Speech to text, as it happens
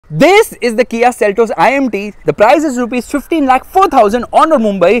This is the Kia Seltos IMT. The price is rupees 15,04,000 on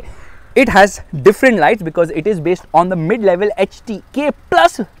Mumbai. It has different lights because it is based on the mid-level HTK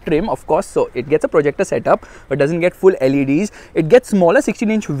Plus trim, of course. So it gets a projector setup, but doesn't get full LEDs. It gets smaller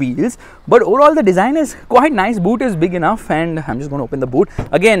 16-inch wheels, but overall the design is quite nice. Boot is big enough, and I'm just going to open the boot.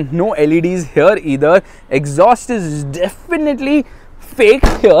 Again, no LEDs here either. Exhaust is definitely fake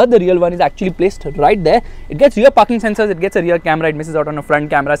here. The real one is actually placed right there. It gets rear parking sensors, it gets a rear camera, it misses out on a front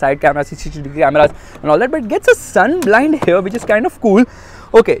camera, side camera, 60 cameras and all that, but it gets a sun blind here, which is kind of cool.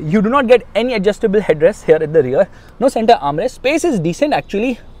 Okay, you do not get any adjustable headrest here at the rear. No center armrest. Space is decent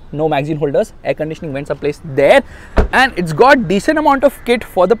actually. No magazine holders. Air conditioning vents are placed there, and it's got decent amount of kit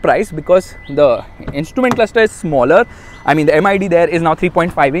for the price because the instrument cluster is smaller. I mean, the MID there is now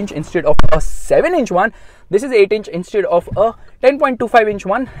 3.5 inch instead of a 7-inch one. This is 8 inch instead of a 10.25 inch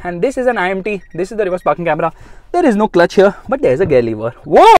one, and this is an IMT. This is the reverse parking camera. There is no clutch here, but there's a gear lever. Whoa!